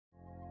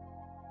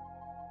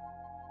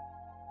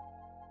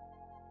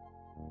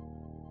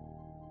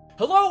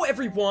Hello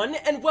everyone,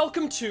 and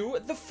welcome to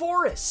The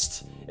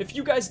Forest! If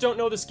you guys don't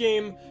know this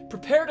game,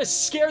 prepare to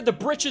scare the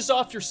britches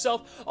off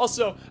yourself.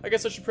 Also, I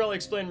guess I should probably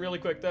explain really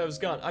quick that I was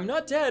gone. I'm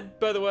not dead,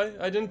 by the way.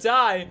 I didn't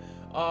die.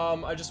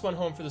 I just went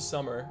home for the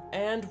summer.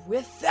 And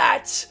with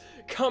that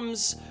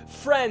comes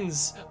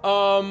friends.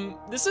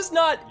 This is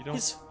not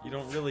You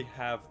don't really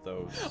have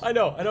those. I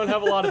know, I don't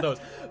have a lot of those.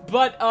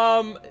 But,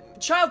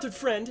 childhood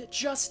friend,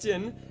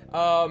 Justin,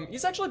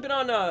 he's actually been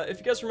on, if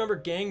you guys remember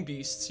Gang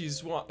Beasts, he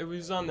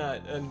was on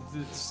that, and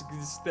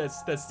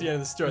that's the end of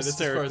the story.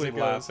 That's as far as it goes.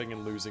 Laughing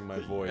and losing my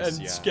voice,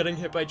 and getting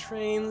hit by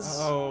trains.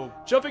 Oh.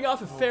 Jumping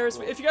off a Ferris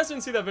wheel. If you guys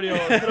didn't see that video,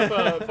 I'll put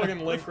up a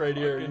fucking link right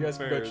here. You guys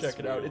can go check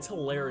it out. It's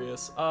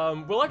hilarious.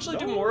 We'll actually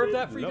do more of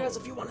that for you guys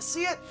if you want to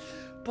see it.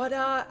 But,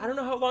 I don't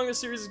know how long this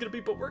series is going to be,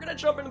 but we're going to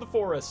jump into the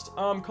forest.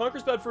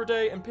 Conker's bed for a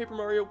day, and Paper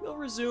Mario will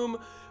resume,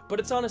 but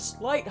it's on a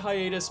slight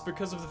hiatus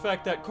because of the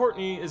fact that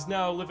Courtney is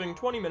now living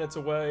 20 minutes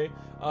away,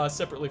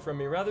 separately from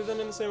me, rather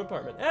than in the same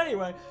apartment.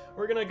 Anyway,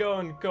 we're going to go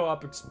and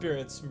co-op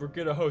experience. We're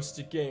going to host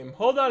a game.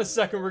 Hold on a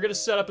second, we're going to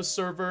set up a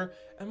server,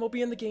 and we'll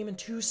be in the game in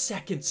 2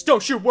 seconds.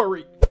 Don't you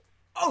worry!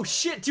 Oh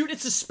shit, dude,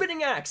 it's a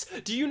spinning axe!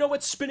 Do you know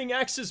what spinning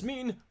axes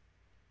mean?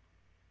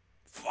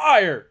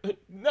 Fire!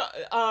 No,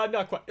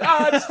 not quite.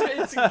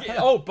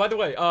 Oh, by the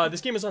way,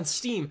 this game is on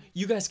Steam.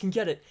 You guys can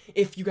get it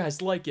if you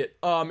guys like it.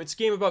 It's a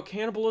game about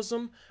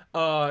cannibalism.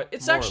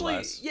 It's More actually, or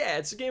less. yeah,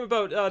 it's a game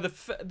about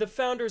the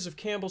founders of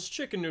Campbell's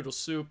Chicken Noodle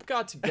Soup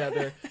got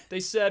together. They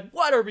said,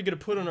 what are we gonna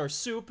put in our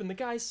soup? And the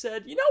guy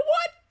said, you know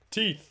what?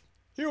 Teeth.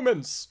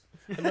 Humans.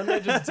 And then they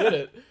just did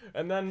it.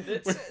 And then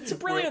it's a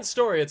brilliant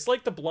story. It's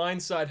like The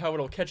Blind Side, how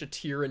it'll catch a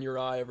tear in your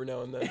eye every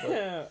now and then.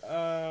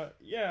 But,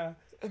 yeah.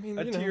 I mean,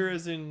 a tear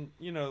is in,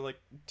 like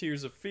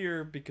tears of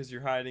fear because you're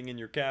hiding in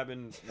your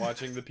cabin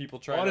watching the people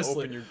try to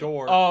open your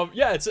door.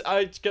 Yeah,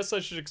 I guess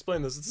I should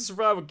explain this. It's a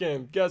survival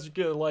game. You guys are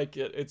gonna like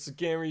it. It's a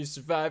game where you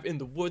survive in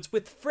the woods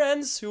with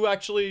friends who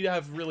actually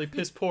have really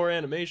piss poor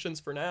animations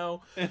for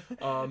now.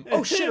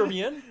 Oh shit, are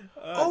we in?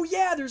 Oh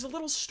yeah, there's a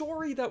little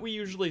story that we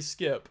usually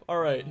skip.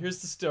 Alright, here's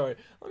the story.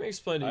 Let me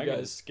explain to you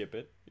guys. Skip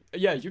it.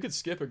 Yeah, you could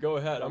skip it. Go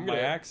ahead. My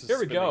axe is here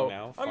we go.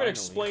 now, I'm gonna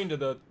explain to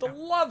the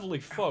lovely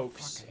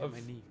folks. Fuck, I hit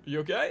my knee. You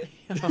okay?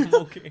 I'm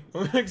okay.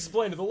 I'm gonna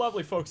explain to the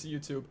lovely folks of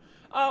YouTube.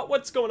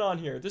 What's going on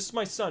here? This is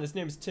my son. His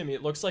name is Timmy.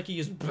 It looks like he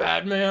has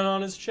Batman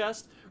on his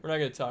chest. We're not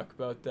gonna talk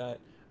about that.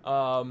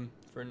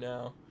 For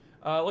now.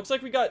 Looks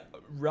like we got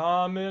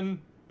ramen.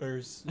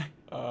 There's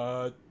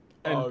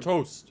And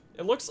toast.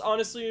 It looks,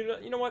 honestly,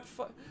 you know what?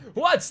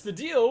 What's the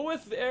deal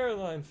with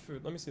airline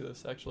food? Let me see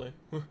this, actually.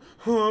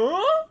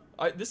 Huh?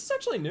 This is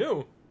actually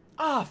new.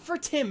 For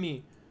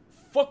Timmy.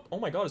 Fuck. Oh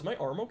my god, is my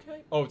arm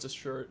okay? Oh, it's a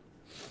shirt.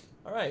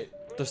 Alright.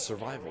 The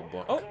survival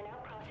book. Oh.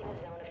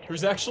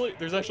 There's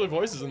actually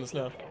voices in this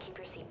now.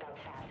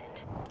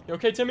 You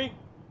okay, Timmy?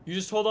 You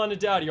just hold on to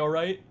daddy,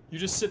 alright? You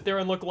just sit there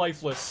and look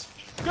lifeless.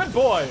 Good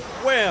boy!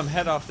 Wham!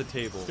 Head off the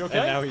table. You okay?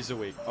 And now he's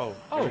awake. Oh.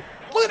 Oh.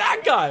 Look at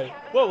that guy!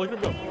 Whoa, look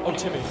at him go. Oh,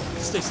 Timmy.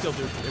 Stay still,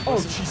 dude. Oh,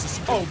 Jesus.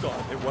 Oh,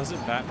 God. It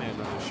wasn't Batman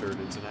on his shirt.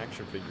 It's an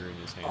action figure in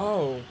his hand.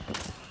 Oh.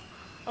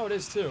 Oh, it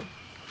is, too.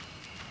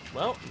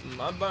 Well,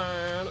 my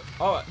bad.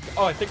 Oh,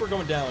 I think we're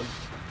going down.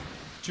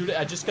 Dude,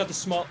 I just got the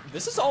small...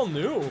 This is all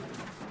new.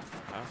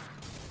 Wow.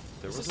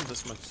 There wasn't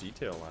this much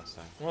detail last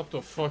time. What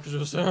the fuck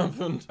just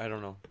happened? I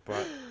don't know,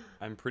 but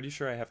I'm pretty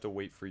sure I have to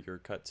wait for your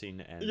cutscene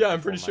to end. Yeah,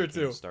 I'm pretty before sure, my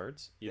game too.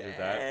 Starts. Either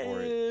that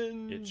or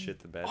it shit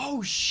the bed.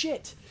 Oh,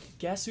 shit!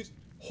 Guess who's...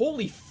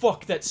 Holy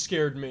fuck, that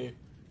scared me.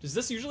 Does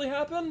this usually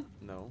happen?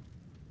 No.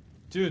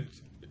 Dude,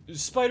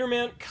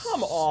 Spider-Man,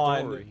 come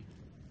on.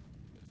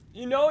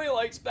 You know he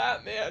likes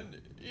Batman.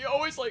 He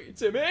always like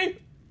Timmy.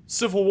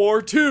 Civil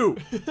War 2.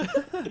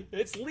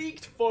 It's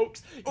leaked,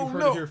 folks. You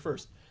heard it here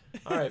first.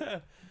 All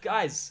right,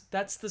 guys,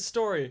 that's the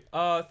story.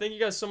 Thank you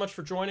guys so much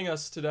for joining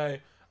us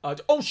today.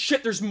 Oh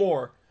shit, there's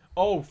more.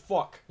 Oh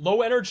fuck.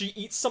 Low energy,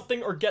 eat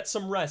something or get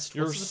some rest.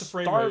 You're What's with the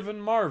frame starving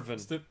rate? Marvin.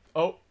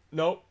 Oh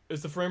no,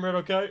 is the frame rate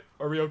okay?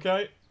 Are we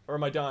okay? Or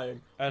am I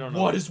dying? I don't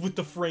know. What is with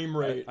the frame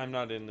rate? I'm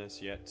not in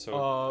this yet,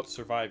 so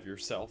survive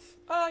yourself.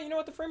 You know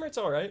what? The frame rate's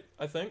all right.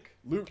 I think.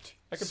 Loot.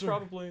 I could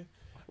probably.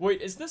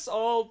 Wait, is this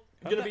all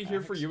gonna be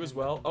here for you as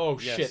well? Oh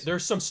yes. shit,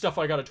 there's some stuff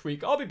I gotta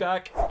tweak. I'll be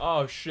back.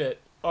 Oh shit.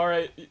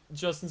 Alright,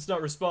 Justin's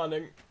not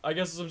responding. I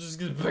guess I'm just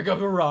gonna pick up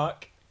a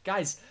rock.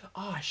 Guys,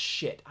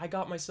 shit, I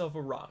got myself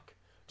a rock.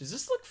 Does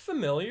this look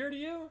familiar to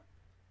you?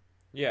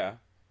 Yeah.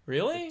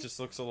 Really? It just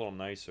looks a little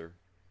nicer.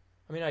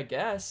 I mean, I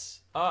guess.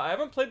 I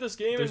haven't played this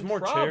game There's in more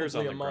probably chairs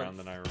on the a month. ground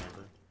than I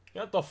remember.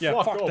 Get the Yeah,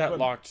 fuck fuck open. that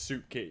locked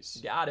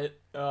suitcase. Got it.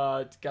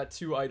 It's got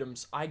 2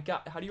 items. How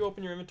do you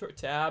open your inventory?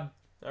 Tab.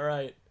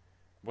 Alright.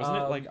 Wasn't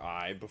it like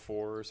I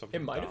before or something?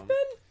 It might have dumb?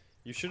 been?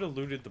 You should have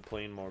looted the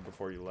plane more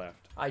before you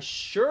left. I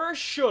sure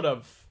should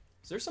have.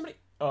 Is there somebody?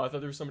 Oh, I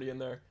thought there was somebody in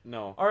there.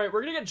 No. Alright,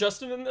 we're gonna get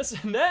Justin in this,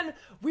 and then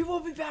we will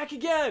be back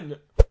again.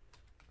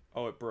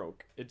 Oh, it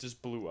broke. It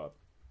just blew up.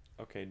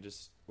 Okay,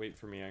 just wait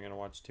for me. I'm gonna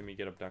watch Timmy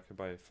get abducted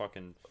by a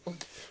fucking...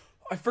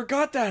 I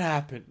forgot that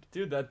happened.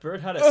 Dude, that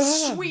bird had a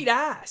sweet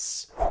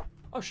ass.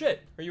 Oh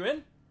shit, are you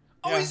in?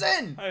 Oh, Yeah. he's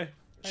in! Hi.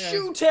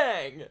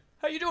 Shootang!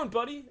 How you doing,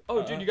 buddy?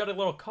 Oh, dude, you got a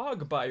little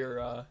cog by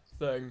your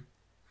thing.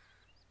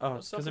 Oh,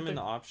 because I'm in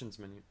the options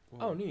menu. Whoa.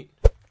 Oh, neat.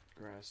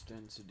 Grass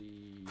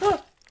density.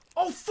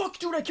 Oh, fuck,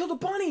 dude, I killed a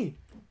bunny!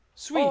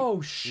 Sweet.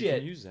 Oh, shit. You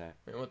can use that.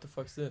 Wait, what the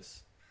fuck's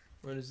this?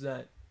 What is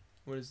that?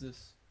 What is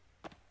this?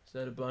 Is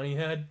that a bunny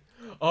head?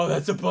 Oh,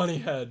 that's a bunny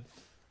head.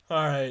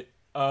 Alright.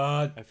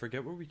 I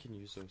forget what we can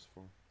use those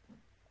for.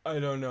 I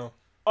don't know.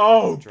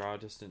 Oh! Draw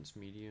distance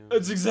medium.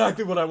 That's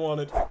exactly what I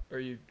wanted. Are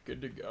you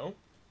good to go?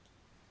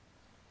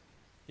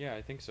 Yeah,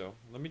 I think so.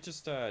 Let me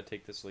just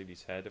take this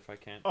lady's head if I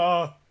can.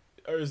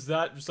 Is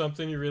that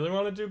something you really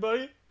want to do,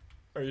 buddy?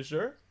 Are you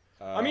sure?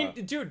 I mean,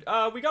 dude,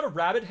 we got a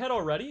rabbit head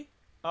already.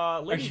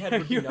 Lady head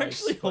would be nice. Are you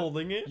actually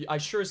holding it? I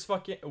sure as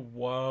fucking...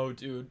 Whoa,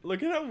 dude.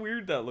 Look at how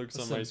weird that looks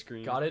on my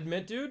screen. Gotta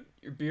admit, dude,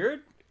 your beard,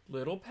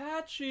 little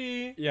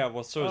patchy. Yeah,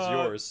 well, so is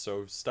yours,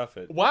 so stuff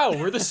it. Wow,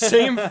 we're the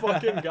same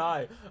fucking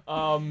guy.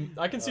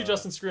 I can see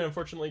Justin's screen,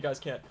 unfortunately you guys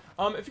can't.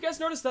 If you guys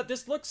noticed that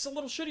this looks a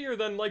little shittier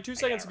than like 2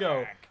 seconds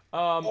ago.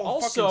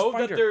 Also,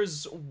 that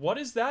there's... What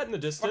is that in the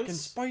distance? Fucking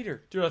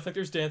spider. Dude, I think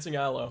there's dancing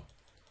aloe.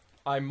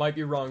 I might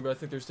be wrong, but I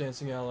think there's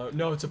dancing aloe.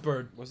 No, it's a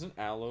bird. Wasn't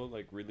aloe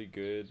like really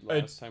good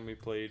last time we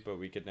played, but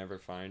we could never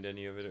find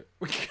any of it?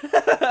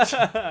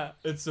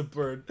 It's a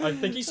bird. I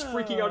think he's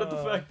freaking out at the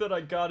fact that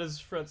I got his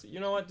friends. You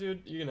know what,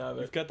 dude? You can have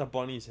it. You've got the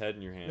bunny's head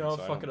in your hand. No,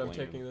 so fuck it. I'm blame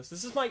taking him. this.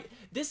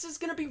 This is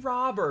gonna be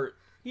Robert.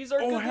 He's our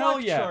good hell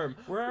luck yeah. charm.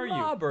 Where are you?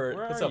 Robert.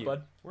 Where What's are up, you?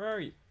 bud? Where are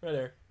you? Right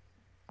there.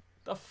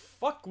 The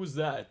fuck was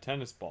that?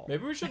 Tennis ball.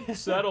 Maybe we should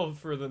settle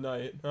for the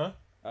night,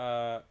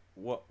 huh?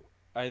 What?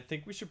 I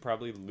think we should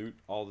probably loot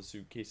all the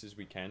suitcases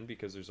we can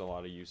because there's a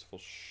lot of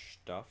useful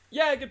stuff.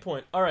 Yeah, good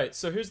point. All right,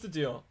 so here's the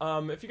deal.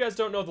 If you guys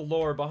don't know the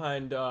lore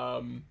behind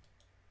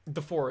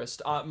the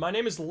forest, my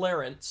name is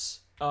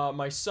Lawrence.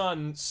 My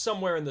son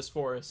somewhere in this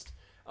forest.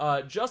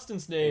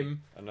 Justin's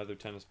name Another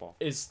tennis ball.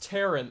 is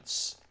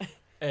Terrence.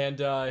 And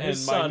his and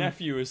son... my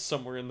nephew is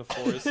somewhere in the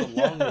forest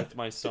along with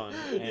my son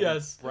and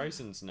Yes.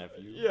 Bryson's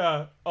nephew.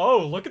 Yeah. Oh,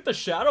 look at the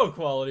shadow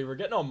quality. We're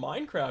getting all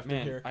Minecraft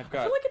in here. I feel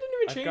like I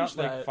didn't even change I've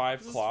got that. like 5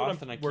 This is what I'm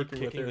cloth and I keep working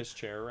with kicking here. this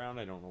chair around.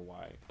 I don't know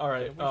why. All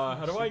right. Get away from How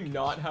my do I suitcase.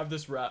 not have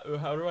this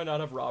how do I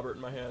not have Robert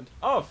in my hand?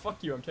 Oh,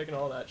 fuck you. I'm taking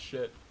all that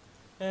shit.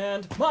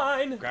 And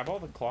mine. Grab all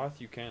the cloth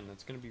you can.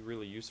 That's gonna be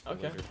really useful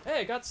Okay. later. Hey,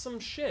 I got some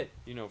shit.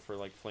 You know, for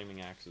like flaming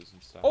axes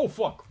and stuff. Oh,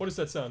 fuck. What does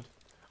that sound?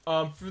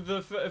 For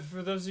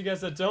those of you guys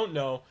that don't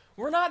know,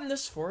 we're not in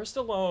this forest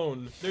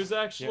alone. There's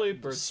actually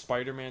birds.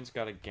 Spider-Man's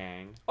got a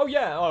gang. Oh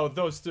yeah, oh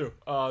those two.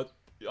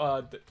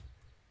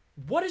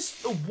 What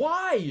is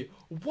why?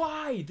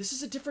 Why? This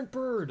is a different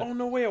bird. Oh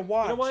no way, a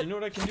watch. what? You know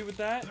what I can do with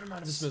that? Put him out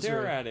of his Stare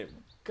misery. at it.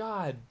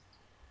 God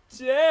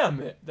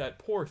damn it, that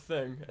poor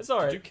thing. It's all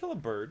right. Did you kill a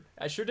bird?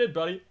 I sure did,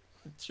 buddy.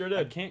 Sure I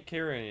did. can't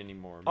carry it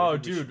anymore. Oh,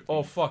 Maybe we dude. should Oh,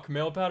 leave. fuck.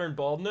 Male pattern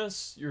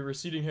baldness. Your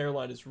receding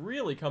hairline is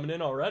really coming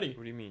in already.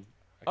 What do you mean?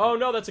 Oh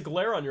no, that's a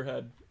glare on your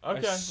head.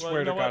 Okay. I swear well,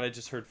 you to know God, what? I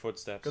just heard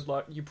footsteps. Good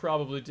luck. You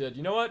probably did.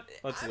 You know what?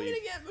 Let's I'm leave.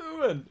 gonna get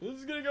moving. This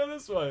is gonna go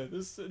this way.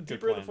 This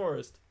deeper in the plan.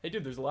 forest. Hey,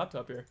 dude. There's a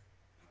laptop here.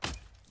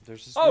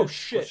 There's this Oh, weird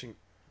shit. pushing-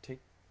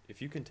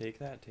 If you can take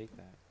that, take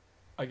that.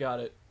 I got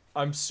it.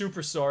 I'm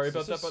super sorry Is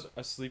about this that, but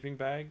a sleeping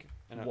bag?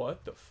 And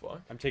what the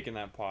fuck? I'm taking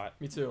that pot.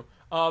 Me too.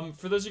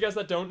 For those of you guys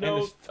that don't know,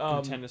 And this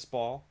fucking tennis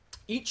ball.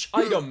 each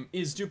item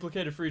is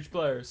duplicated for each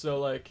player. So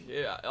like,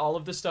 yeah, all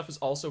of this stuff is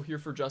also here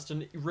for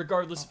Justin,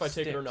 regardless if I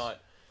take it or sticks.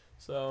 not.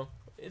 So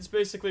it's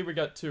basically we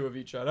got 2 of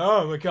each item.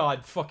 Oh my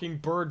god! Fucking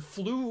bird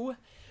flew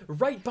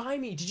right by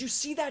me. Did you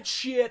see that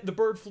shit? The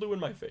bird flew in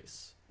my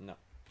face. No.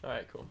 All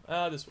right, cool.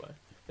 This way.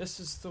 This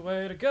is the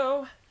way to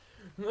go.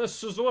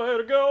 This is the way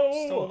to go.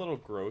 Still a little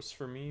gross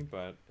for me,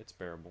 but it's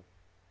bearable.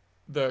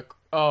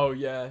 Oh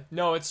yeah.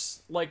 No,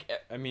 it's like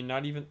I mean,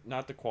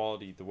 not the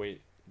quality, the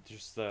weight,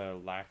 just the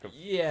lack of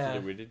Yeah.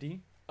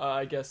 fluidity.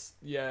 I guess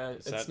yeah.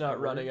 Is It's that not the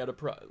running word?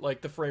 at a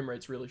like the frame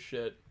rate's really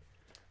shit.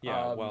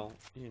 Yeah, well,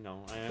 you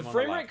know, I am The on a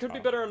frame rate could be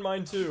laptop. better on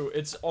mine too.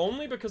 It's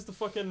only because the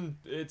fucking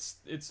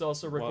it's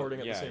also recording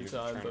Well, at the same you're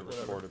time. trying But to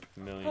whatever. record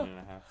 1.5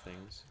 million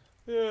things.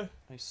 Yeah.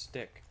 Nice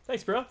stick.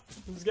 Thanks, bro.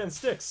 I'm just getting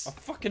sticks. A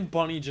fucking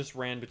bunny just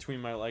ran between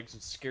my legs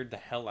and scared the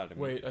hell out of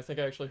me. Wait, I think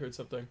I actually heard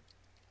something.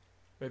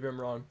 Maybe I'm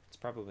wrong. It's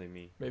probably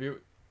me.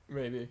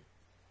 Maybe.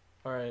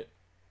 All right.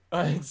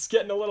 It's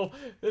getting a little.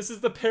 This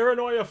is the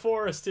Paranoia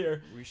forest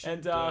here, We should,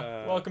 and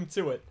welcome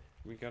to it.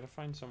 We gotta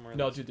find somewhere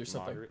No, that's dude, there's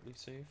something. moderately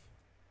safe.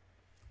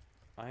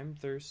 I'm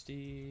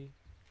thirsty.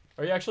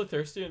 Are you actually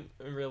thirsty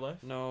in real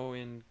life? No,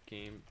 in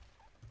game.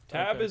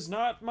 Tab Okay. is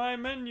not my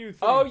menu thing.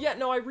 Oh yeah,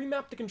 no, I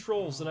remapped the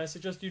controls, and I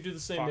suggest you do the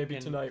same maybe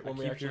Fucking- tonight when I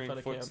we keep actually hearing find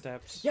a camp.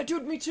 footsteps. Yeah,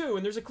 dude, me too.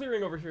 And there's a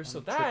clearing over here, so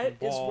I'm that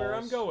tripping is where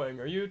I'm balls. going.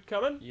 Are you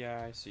coming?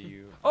 Yeah, I see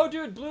you. Oh,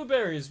 dude,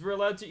 blueberries. We're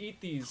allowed to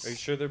eat these. Are you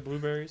sure they're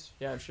blueberries?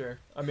 Yeah, I'm sure.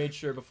 I made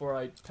sure before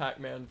I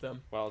Pac-Maned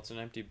them. Well, it's an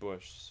empty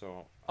bush,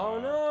 so. Oh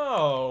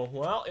no!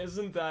 Well,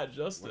 isn't that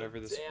just Whatever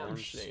a this damn orange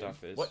shame?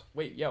 stuff is. What?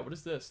 Wait, yeah. What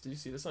is this? Did you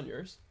see this on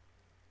yours?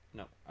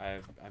 No,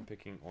 I'm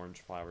picking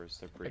orange flowers.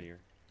 They're prettier.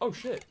 Oh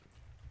shit.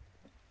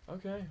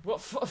 Okay. Well,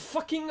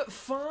 fucking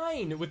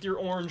fine with your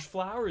orange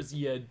flowers,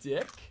 you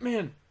dick.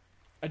 Man,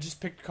 I just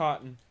picked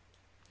cotton.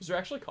 Is there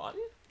actually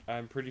cotton?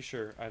 I'm pretty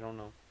sure. I don't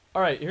know.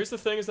 Alright, here's the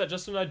thing is that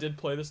Justin and I did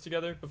play this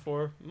together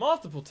before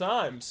multiple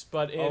times,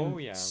 but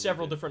in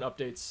several different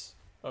updates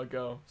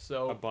ago,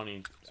 so... A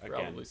bunny, again.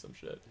 Probably some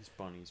shit. These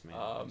bunnies, man,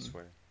 I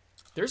swear.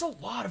 There's a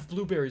lot of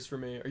blueberries for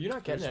me. Are you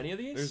not getting any of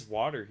these? There's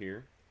water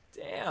here.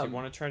 Damn. Do you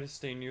want to try to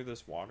stay near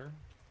this water?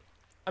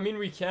 I mean,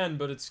 we can,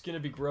 but it's gonna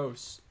be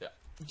gross.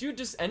 Dude,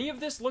 does any of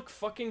this look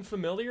fucking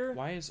familiar?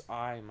 Why is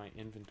my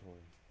inventory?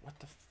 What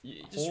the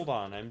Hold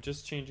on, I'm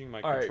just changing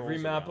my controls. Alright,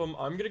 remap them.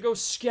 I'm gonna go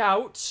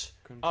scout.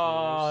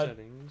 Control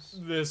settings.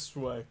 This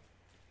way.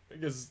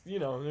 Because, you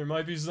know, there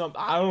might be some,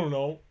 I don't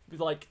know. Be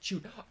like,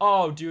 shoot.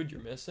 Oh, dude, you're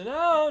missing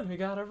out. We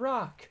got a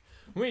rock.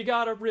 We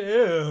got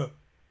a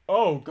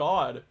Oh,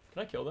 God.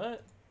 Can I kill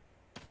that?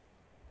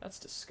 That's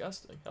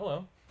disgusting.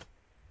 Hello.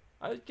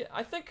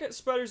 I think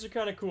spiders are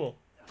kind of cool.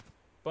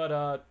 But,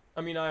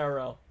 I mean,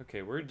 IRL.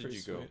 Okay, where did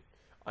you go? Sweet.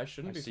 I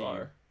shouldn't be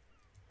far.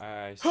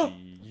 I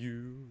see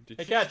you. Did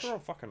you just throw a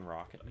fucking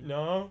rock at me?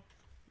 No.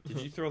 Did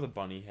you throw the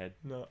bunny head?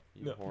 No.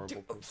 You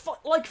horrible person.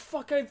 Like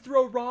fuck I'd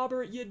throw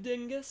Robert, you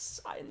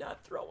dingus. I'm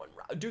not throwing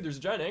Dude, there's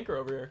a giant anchor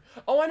over here.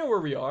 Oh, I know where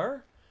we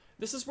are.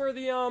 This is where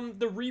the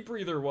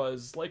rebreather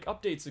was, like,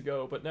 updates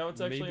ago, but now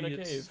it's actually in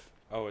a cave.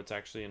 Oh, it's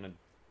actually in a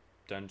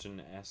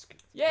dungeon-esque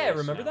Yeah,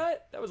 remember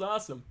that? That was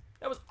awesome.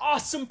 That was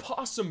awesome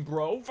possum,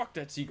 bro. Fuck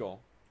that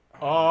seagull.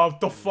 Oh,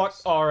 the fuck?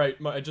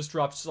 Alright, I just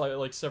dropped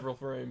like several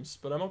frames,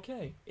 but I'm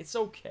okay. It's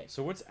okay.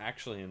 So what's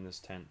actually in this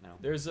tent now?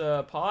 There's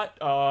a pot.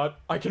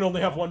 I can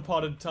only have one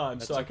pot at a time,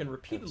 so I can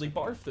repeatedly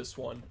barf this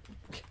one.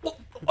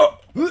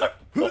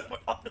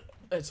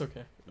 It's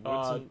okay.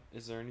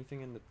 Is there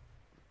anything in the...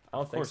 I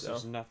don't think so. Of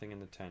course, there's nothing in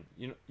the tent.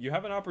 You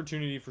have an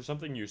opportunity for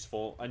something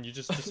useful, and you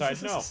just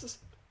decide no.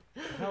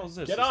 What the hell is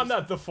this? Get on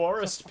that, the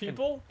forest,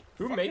 people.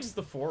 Who makes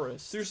the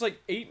forest? There's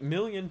like 8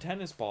 million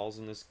tennis balls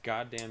in this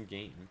goddamn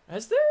game.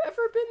 Has there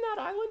ever been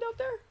that island out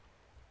there?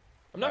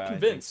 I'm not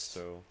convinced. I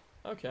think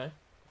so.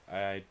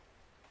 Okay.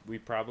 We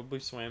probably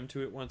swam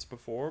to it once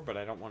before, but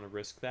I don't want to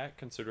risk that,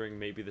 considering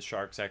maybe the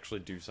sharks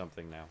actually do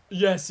something now.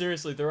 Yeah,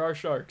 seriously, there are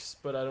sharks,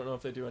 but I don't know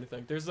if they do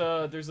anything. There's one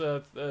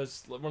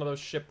of those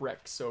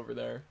shipwrecks over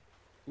there.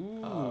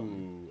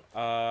 Ooh.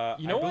 I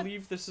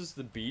believe this is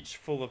the beach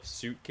full of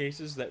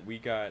suitcases that we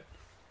got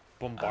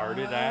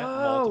bombarded at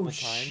multiple times.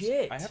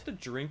 Shit. I have to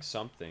drink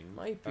something.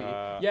 Might be.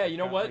 Yeah, you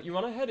know what? You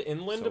want to head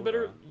inland a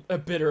bitter.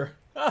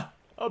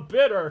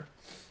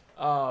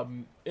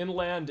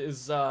 Inland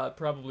is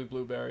probably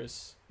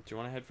blueberries. Do you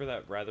want to head for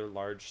that rather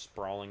large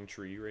sprawling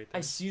tree right there?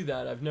 I see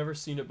that. I've never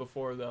seen it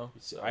before though.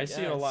 So I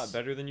see it a lot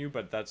better than you,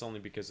 but that's only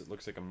because it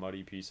looks like a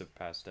muddy piece of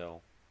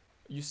pastel.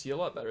 You see a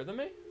lot better than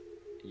me?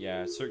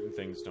 Yeah, certain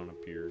things don't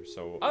appear,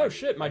 so... Oh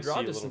shit, my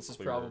draw distance is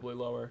probably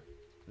lower.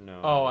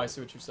 No. Oh, I see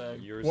what you're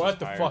saying. Yours what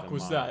the fuck than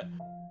was mine. that?